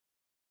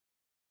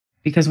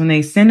Because when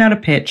they send out a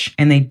pitch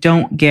and they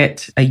don't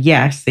get a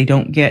yes, they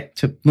don't get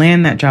to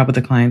land that job with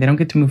the client, they don't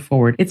get to move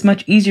forward, it's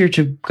much easier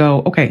to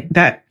go, okay,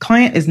 that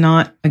client is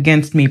not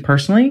against me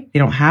personally. They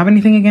don't have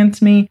anything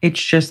against me.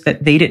 It's just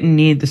that they didn't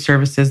need the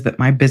services that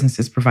my business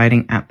is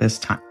providing at this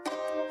time.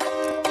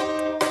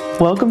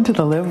 Welcome to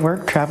the Live,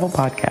 Work, Travel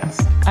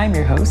podcast. I'm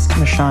your host,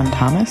 Michonne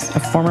Thomas, a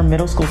former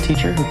middle school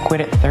teacher who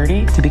quit at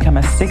 30 to become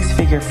a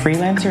six-figure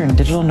freelancer and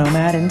digital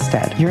nomad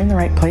instead. You're in the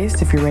right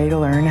place if you're ready to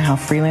learn how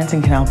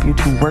freelancing can help you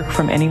to work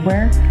from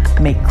anywhere,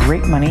 make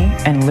great money,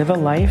 and live a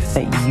life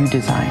that you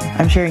design.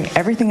 I'm sharing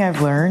everything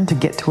I've learned to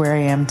get to where I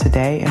am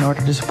today in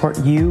order to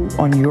support you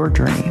on your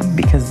journey,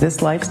 because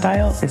this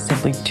lifestyle is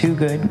simply too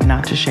good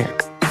not to share.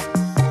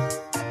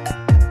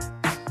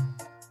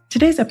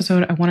 Today's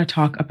episode, I want to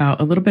talk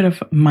about a little bit of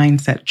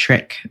mindset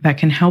trick that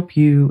can help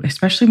you,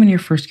 especially when you're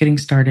first getting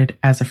started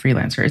as a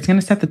freelancer. It's going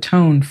to set the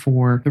tone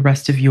for the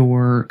rest of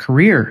your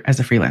career as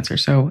a freelancer.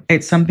 So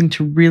it's something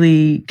to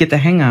really get the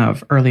hang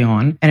of early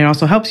on, and it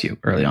also helps you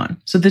early on.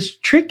 So this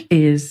trick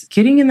is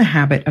getting in the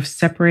habit of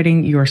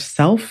separating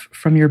yourself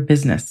from your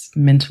business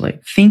mentally,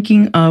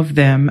 thinking of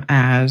them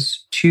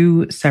as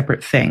two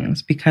separate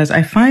things. Because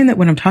I find that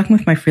when I'm talking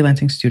with my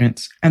freelancing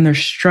students and they're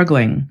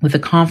struggling with the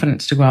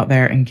confidence to go out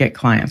there and get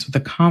clients, with the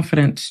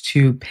confidence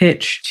to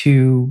pitch,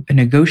 to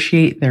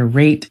negotiate their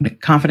rate, the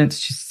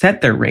confidence to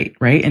set their rate,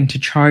 right? And to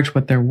charge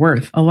what they're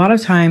worth. A lot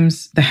of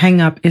times the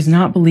hang up is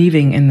not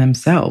believing in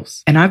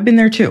themselves. And I've been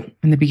there too.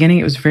 In the beginning,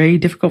 it was very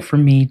difficult for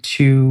me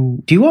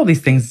to do all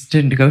these things,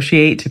 to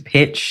negotiate, to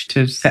pitch,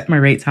 to set my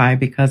rates high,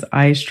 because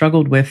I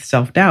struggled with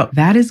self-doubt.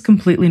 That is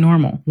completely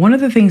normal. One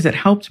of the things that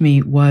helped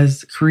me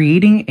was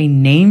creating a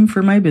name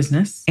for my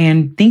business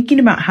and thinking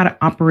about how to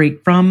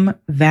operate from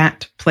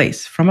that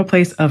place, from a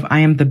place of I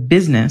am the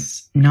business,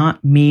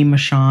 not me,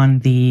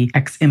 Michonne, the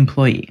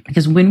ex-employee.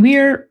 Because when we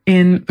are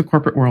in the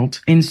corporate world,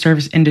 in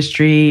service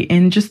industry,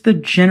 in just the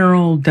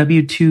general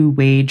W-2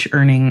 wage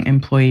earning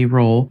employee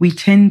role, we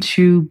tend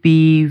to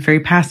be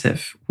very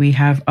passive. We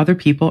have other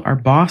people, our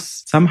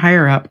boss, some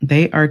higher up,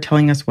 they are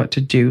telling us what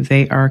to do.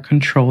 They are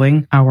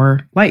controlling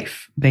our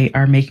life. They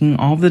are making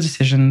all the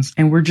decisions,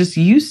 and we're just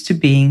used to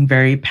being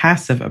very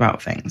passive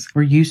about things.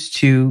 We're used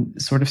to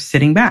sort of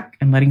sitting back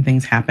and letting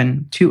things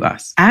happen to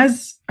us.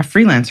 As a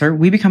freelancer,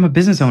 we become a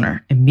business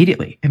owner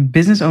immediately. And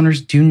business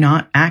owners do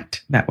not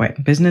act that way.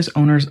 Business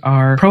owners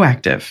are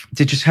proactive.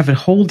 They just have a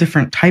whole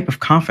different type of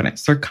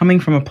confidence. They're coming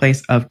from a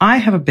place of, I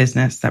have a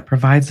business that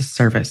provides a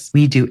service.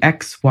 We do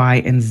X,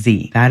 Y, and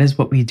Z. That is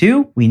what we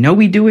do. We know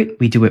we do it.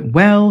 We do it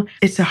well.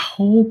 It's a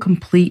whole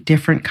complete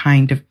different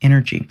kind of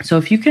energy. So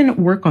if you can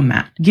work on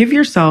that, give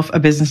yourself a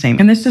business name.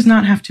 And this does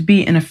not have to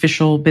be an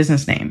official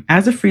business name.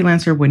 As a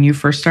freelancer, when you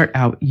first start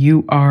out,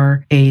 you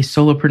are a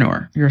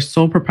solopreneur. You're a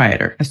sole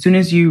proprietor. As soon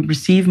as you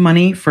receive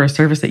money for a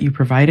service that you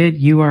provided,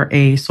 you are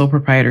a sole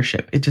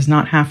proprietorship. It does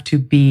not have to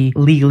be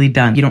legally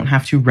done. You don't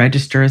have to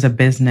register as a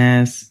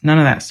business, none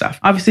of that stuff.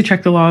 Obviously,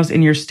 check the laws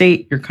in your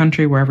state, your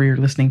country, wherever you're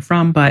listening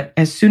from. But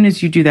as soon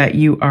as you do that,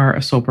 you are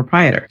a sole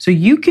proprietor. So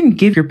you can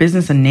give your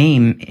business a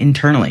name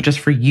internally just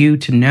for you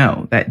to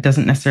know. That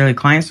doesn't necessarily,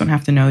 clients don't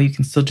have to know. You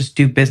can still just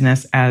do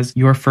business as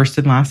your first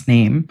and last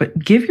name, but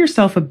give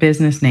yourself a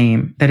business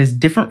name that is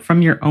different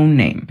from your own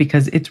name,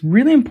 because it's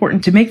really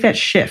important to make that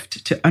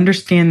shift, to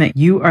understand that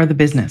you are the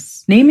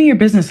business. Naming your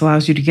business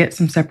allows you to get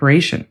some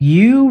separation.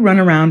 You run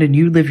around and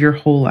you live your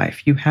whole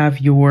life. You have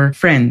your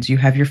friends, you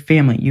have your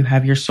family, you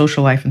have your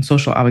social life and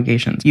social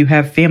obligations. You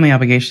have family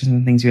obligations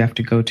and things you have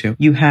to go to.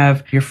 You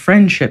have your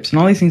friendships and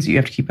all these things that you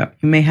have to keep up.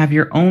 You may have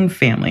your own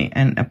family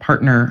and a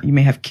partner. You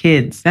may have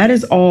kids. That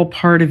is all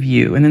part of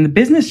you. And then the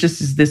business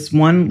just is this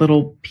one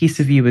little piece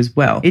of you as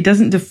well. It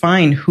doesn't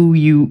define who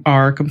you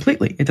are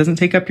completely. It doesn't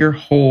take up your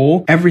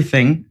whole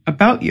everything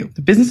about you.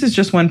 The business is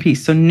just one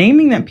piece. So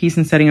naming that piece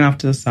and setting it off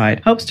to the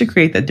side helps to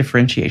create that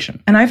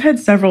differentiation. And I've had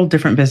several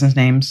different business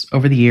names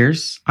over the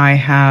years. I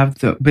have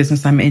the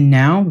business I'm in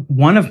now,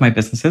 one of my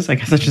businesses, I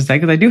guess I should say,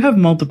 because I do have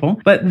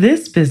multiple. But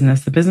this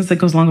business, the business that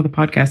goes along with the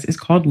podcast, is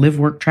called Live,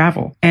 Work,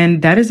 Travel.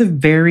 And that is a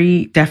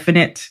very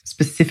definite,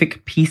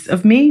 specific piece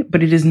of me,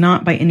 but it is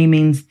not by any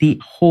means the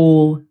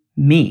whole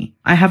me.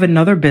 I have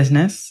another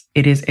business.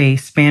 It is a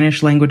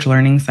Spanish language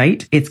learning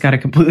site. It's got a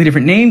completely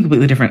different name,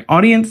 completely different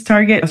audience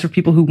target. That's for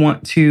people who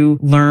want to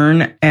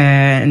learn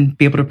and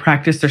be able to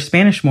practice their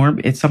Spanish more.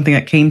 It's something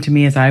that came to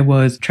me as I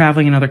was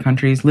traveling in other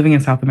countries, living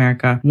in South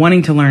America,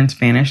 wanting to learn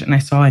Spanish. And I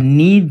saw a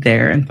need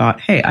there and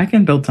thought, hey, I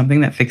can build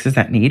something that fixes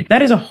that need.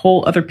 That is a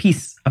whole other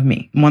piece of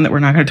me, one that we're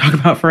not going to talk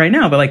about for right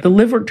now. But like the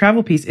Live, Work,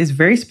 Travel piece is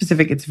very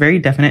specific. It's very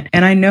definite.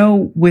 And I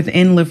know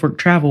within Live, Work,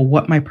 Travel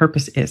what my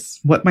purpose is,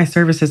 what my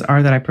services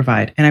are that I provide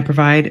provide. And I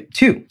provide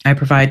two. I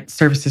provide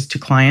services to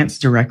clients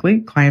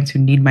directly, clients who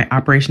need my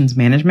operations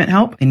management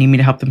help. They need me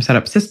to help them set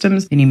up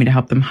systems. They need me to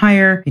help them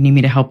hire. They need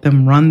me to help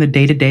them run the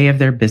day-to-day of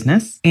their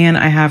business. And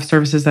I have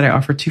services that I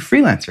offer to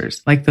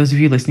freelancers, like those of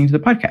you listening to the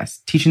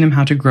podcast, teaching them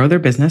how to grow their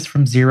business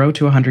from 0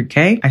 to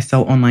 100K. I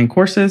sell online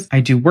courses. I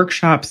do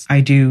workshops.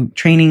 I do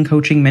training,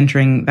 coaching,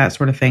 mentoring, that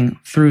sort of thing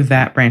through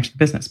that branch of the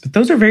business. But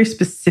those are very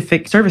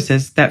specific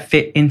services that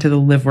fit into the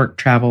live, work,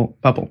 travel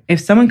bubble. If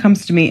someone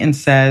comes to me and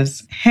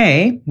says,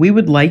 hey, we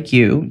would like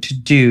you to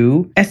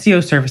do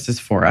SEO services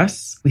for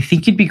us. We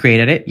think you'd be great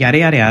at it, yada,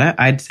 yada, yada.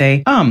 I'd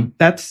say,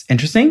 that's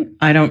interesting.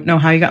 I don't know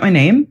how you got my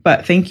name,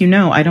 but thank you.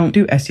 No, I don't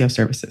do SEO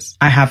services.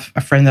 I have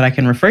a friend that I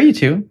can refer you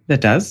to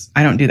that does.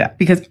 I don't do that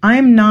because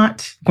I'm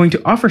not going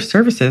to offer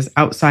services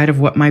outside of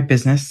what my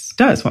business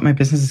does, what my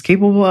business is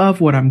capable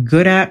of, what I'm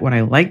good at, what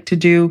I like to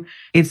do.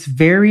 It's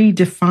very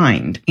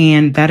defined.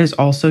 And that is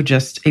also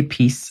just a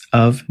piece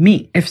of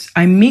me. If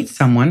I meet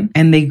someone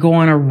and they go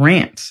on a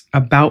rant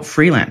about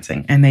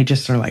freelancing and they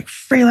just are like,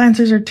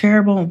 freelancers are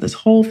terrible. This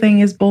whole thing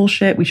is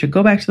bullshit. We should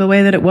go back to the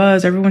way that it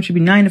was. Everyone should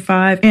be 9 to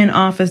 5 in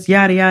office,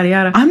 yada, yada,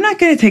 yada. I'm not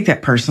going to take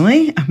that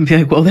personally. I'm going to be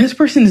like, well, this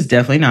person is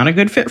definitely not a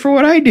good fit for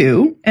what I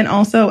do. And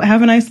also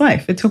have a nice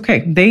life. It's okay.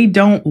 They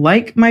don't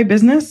like my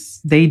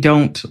business. They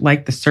don't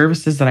like the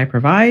services that I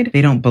provide.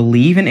 They don't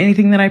believe in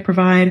anything that I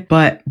provide,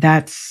 but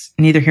that's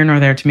neither here nor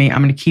there to me.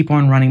 I'm going to keep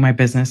on running my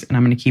business and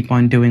I'm going to keep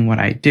on doing what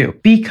I do.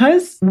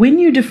 Because when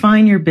you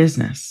define your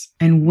business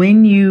and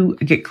when you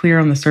get clear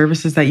on the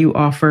services that you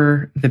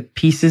offer, the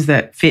pieces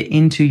that fit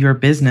into your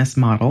business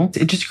model,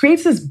 it just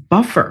creates this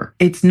buffer.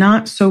 It's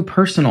not so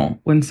personal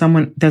when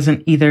someone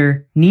doesn't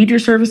either need your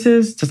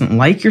services, doesn't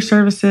like your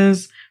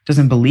services,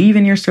 doesn't believe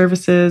in your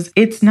services.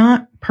 It's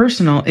not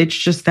personal. It's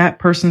just that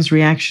person's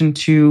reaction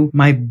to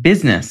my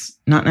business,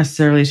 not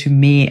necessarily to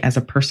me as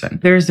a person.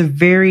 There's a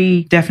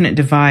very definite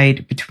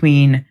divide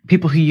between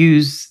people who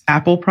use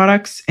Apple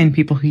products and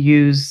people who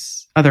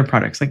use other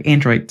products like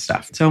Android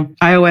stuff. So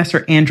iOS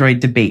or Android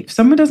debate. If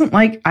someone doesn't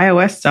like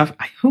iOS stuff,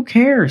 who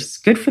cares?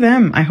 Good for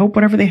them. I hope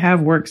whatever they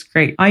have works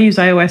great. I use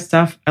iOS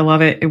stuff. I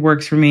love it. It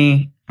works for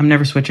me. I'm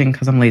never switching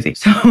because I'm lazy.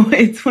 So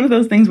it's one of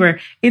those things where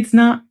it's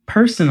not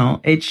personal.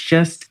 It's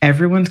just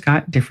everyone's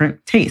got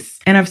different tastes.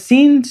 And I've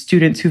seen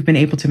students who've been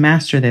able to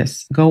master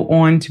this go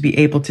on to be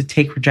able to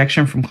take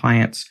rejection from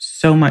clients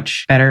so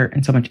much better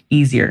and so much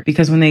easier.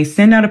 Because when they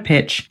send out a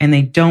pitch and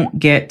they don't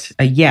get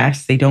a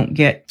yes, they don't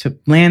get to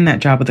land that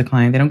job with the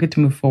client, they don't get to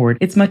move forward,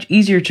 it's much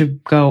easier to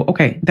go,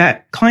 okay,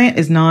 that client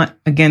is not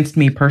against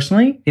me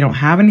personally. They don't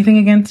have anything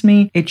against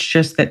me. It's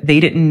just that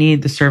they didn't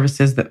need the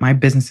services that my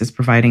business is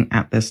providing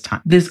at this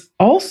time. This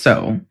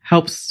also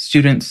helps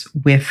students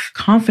with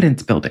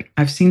confidence building.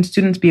 I've seen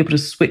students be able to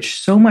switch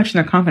so much in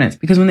their confidence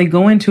because when they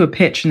go into a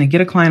pitch and they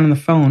get a client on the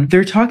phone,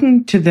 they're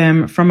talking to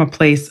them from a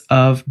place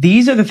of,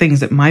 these are the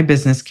things that my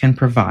business can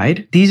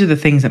provide. These are the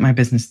things that my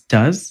business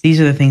does. These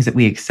are the things that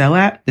we excel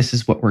at. This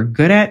is what we're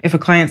good at. If a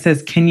client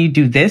says, can you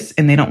do this?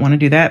 And they don't want to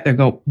do that, they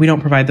go, we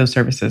don't provide those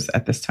services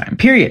at this time.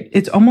 Period.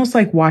 It's almost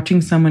like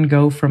watching someone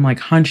go from like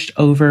hunched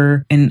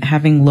over and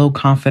having low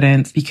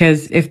confidence,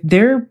 because if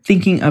they're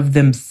thinking of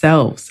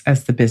themselves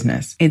as the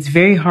business, it's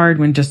very hard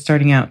when just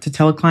starting out to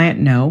tell a client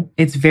no.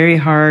 It's very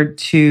hard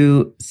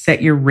to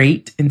set your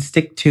rate and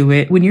stick to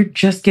it when you're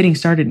just getting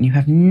started and you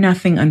have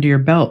nothing under your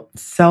belt.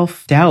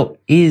 Self-doubt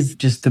is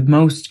just the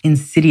most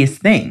insidious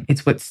thing.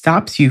 It's what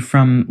stops you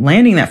from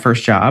landing that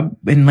first job,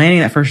 and landing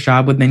that first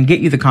job would then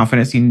get you the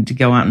confidence you need to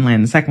go out and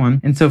land the second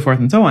one, and so forth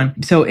and so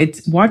on. So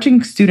it's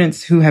watching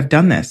students who have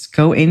done this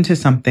go into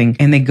something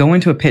and they go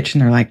into a pitch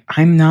and they're like,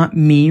 I'm not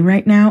me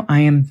right now.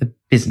 I am the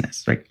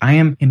business. Like I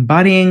am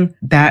embodying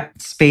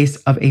that space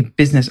of a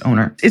business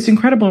owner. It's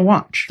incredible to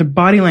watch. The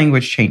body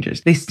language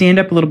changes. They stand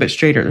up a little bit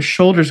straighter. Their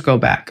shoulders go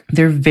back.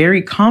 They're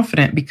very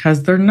confident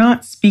because they're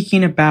not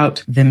speaking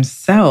about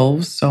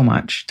themselves so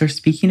much. They're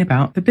speaking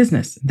about the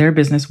business, their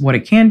business, what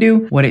it can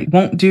do, what it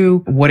won't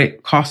do, what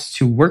it costs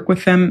to work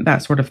with them,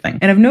 that sort of thing.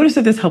 And I've noticed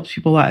that this helps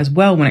people a lot as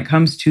well when it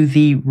comes to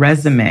the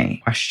resume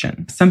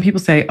question. Some people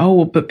say, oh,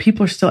 well, but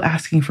people are still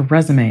asking for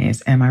resumes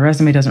and my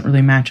resume doesn't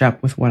really match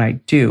up with what I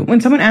do. When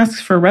someone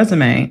asks for a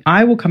resume,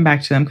 I will come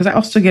back to them because I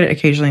also get it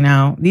occasionally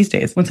now these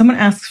days. When someone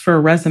asks for a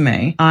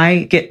resume,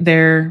 I get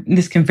their,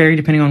 this can vary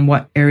depending on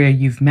what area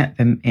you've met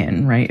them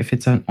in, right? If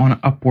it's on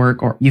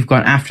Upwork or you've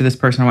gone after this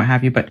person or what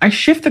have you, but I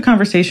shift the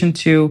conversation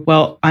to,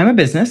 well, I'm a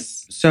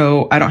business,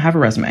 so I don't have a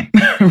resume,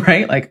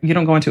 right? Like you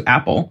don't go into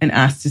Apple and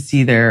ask to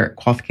see their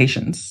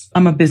qualifications.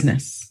 I'm a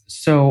business,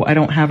 so I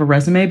don't have a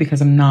resume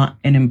because I'm not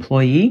an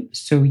employee.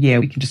 So yeah,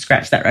 we can just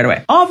scratch that right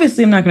away.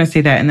 Obviously, I'm not going to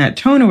say that in that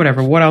tone or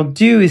whatever. What I'll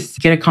do is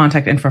get a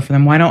contact info for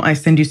them. Why don't I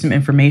send you some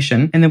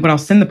information? And then what I'll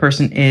send the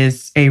person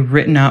is a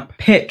written up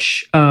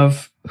pitch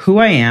of who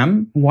I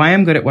am, why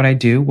I'm good at what I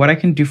do, what I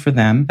can do for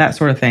them, that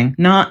sort of thing.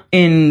 Not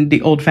in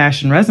the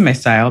old-fashioned resume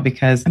style,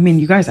 because, I mean,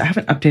 you guys, I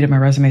haven't updated my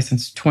resume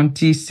since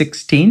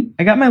 2016.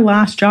 I got my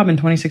last job in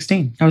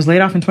 2016. I was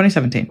laid off in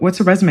 2017. What's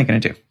a resume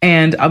going to do?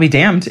 And I'll be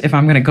damned if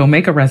I'm going to go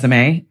make a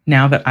resume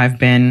now that I've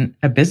been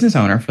a business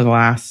owner for the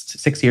last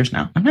 6 years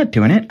now. I'm not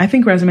doing it. I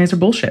think resumes are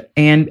bullshit.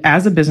 And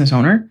as a business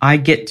owner, I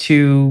get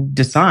to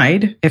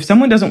decide if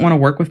someone doesn't want to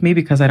work with me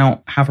because I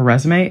don't have a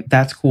resume,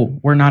 that's cool.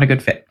 We're not a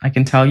good fit. I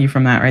can tell you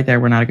from that right there,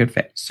 we're not a good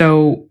fit.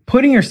 So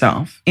putting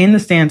yourself in the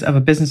stance of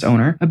a business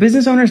owner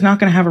is not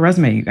going to have a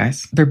resume, you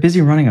guys. They're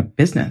busy running a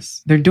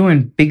business. They're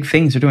doing big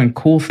things. They're doing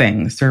cool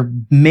things. They're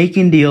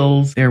making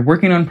deals. They're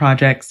working on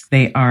projects.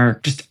 They are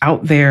just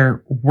out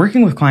there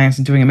working with clients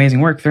and doing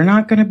amazing work. They're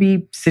not going to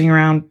be sitting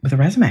around with a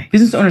resume.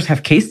 Business owners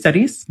have case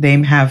studies.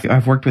 They have,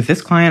 I've worked with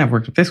this client. I've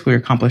worked with this. We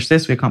accomplished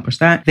this. We accomplished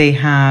that. They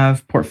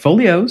have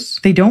portfolios.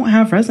 They don't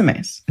have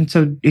resumes. And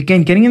so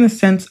again, getting in the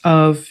sense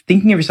of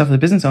thinking of yourself as a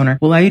business owner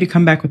will allow you to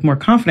come back with more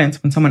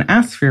confidence when someone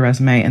asks for your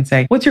resume and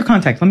say, what's your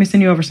contact? Let me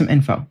send you over some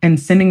info. And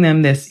sending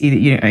them this,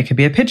 either, it could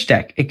be a pitch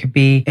deck. It could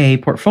be a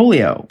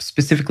portfolio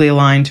specifically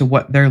aligned to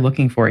what they're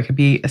looking for. It could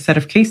be a set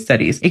of case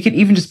studies. It could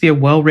even just be a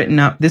well written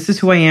up, this is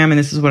who I am and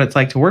this is what it's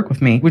like to work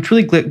with me, which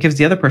really gives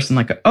the other person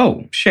like,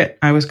 oh shit,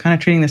 I was kind of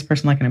treating this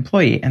person like an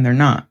employee, and they're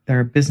not.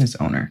 They're a business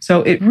owner.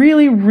 So it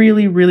really,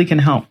 really, really can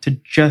help to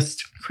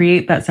just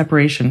create that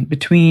separation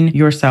between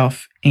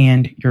yourself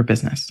and your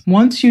business.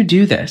 Once you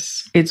do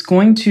this, it's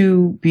going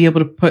to be able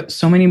to put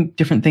so many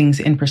different things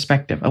in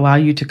perspective, allow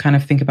you to kind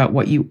of think about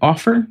what you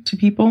offer to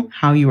people,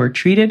 how you are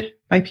treated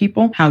by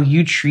people, how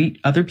you treat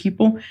other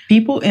people.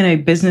 People in a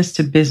business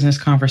to business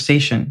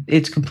conversation,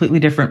 it's completely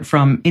different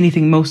from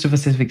anything most of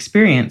us have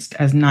experienced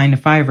as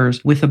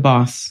 9-to-5ers with a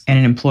boss and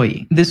an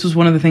employee. This was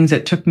one of the things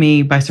that took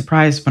me by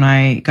surprise when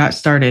I got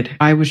started.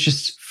 I was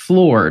just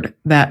floored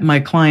that my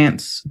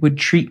clients would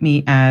treat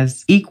me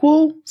as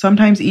equal,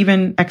 sometimes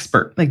even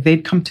expert. Like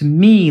they'd come to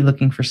me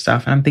looking for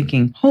stuff. And I'm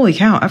thinking, holy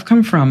cow, I've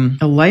come from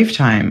a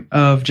lifetime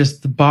of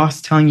just the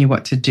boss telling you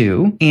what to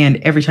do. And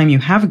every time you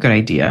have a good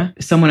idea,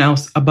 someone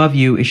else above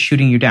you is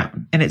shooting you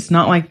down. And it's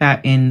not like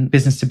that in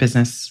business to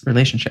business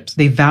relationships.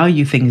 They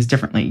value things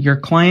differently. Your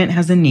client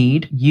has a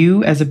need.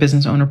 You as a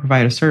business owner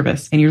provide a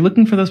service, and you're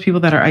looking for those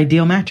people that are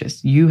ideal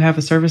matches. You have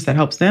a service that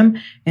helps them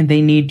and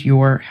they need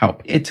your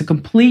help. It's a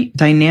complete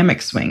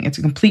dynamic swing. It's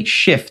a complete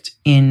shift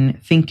in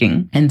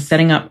thinking and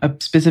setting up a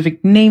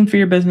specific name for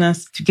your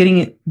business, to getting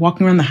it,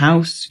 walking around the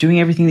house, doing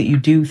everything that you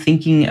do,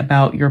 thinking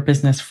about your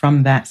business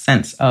from that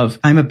sense of,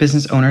 I'm a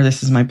business owner,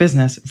 this is my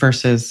business,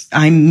 versus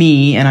I'm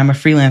me and I'm a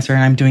freelancer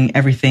and I'm doing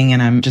everything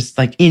and I'm just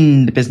like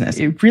in the business.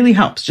 It really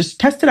helps. Just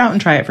test it out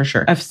and try it for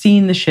sure. I've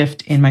seen the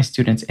shift in my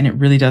students and it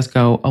really does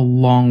go a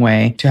long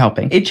way to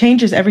helping. It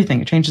changes everything.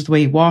 It changes the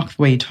way you walk,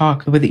 the way you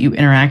talk, the way that you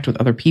interact with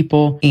other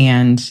people,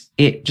 and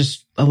it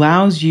just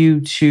allows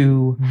you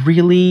to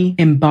really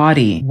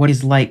embody what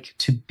it's like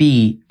to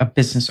be a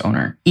business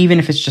owner, even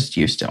if it's just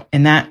you still.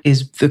 And that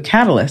is the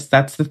catalyst.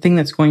 That's the thing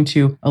that's going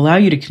to allow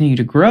you to continue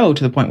to grow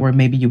to the point where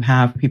maybe you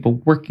have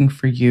people working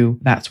for you,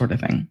 that sort of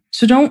thing.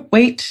 So don't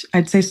wait.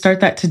 I'd say start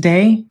that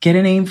today. Get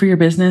a name for your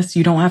business.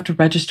 You don't have to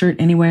register it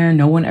anywhere.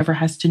 No one ever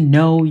has to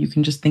know. You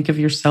can just think of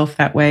yourself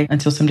that way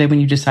until someday when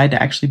you decide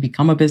to actually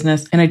become a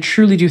business. And I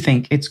truly do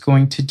think it's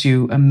going to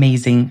do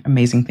amazing,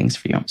 amazing things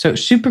for you. So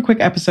super quick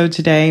episode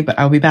today, but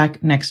I'll be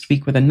back next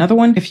week with another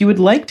one. If you would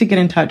like to get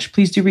in touch,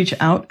 please do reach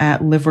out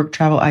at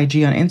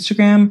LiveWorkTravelIG on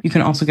Instagram. You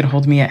can also get a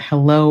hold of me at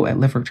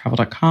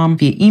hello@liveworktravel.com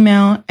via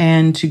email.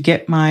 And to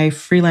get my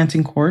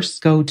freelancing course,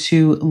 go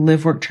to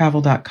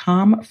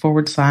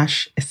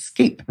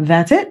liveworktravel.com/escape.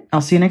 That's it.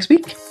 I'll see you next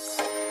week.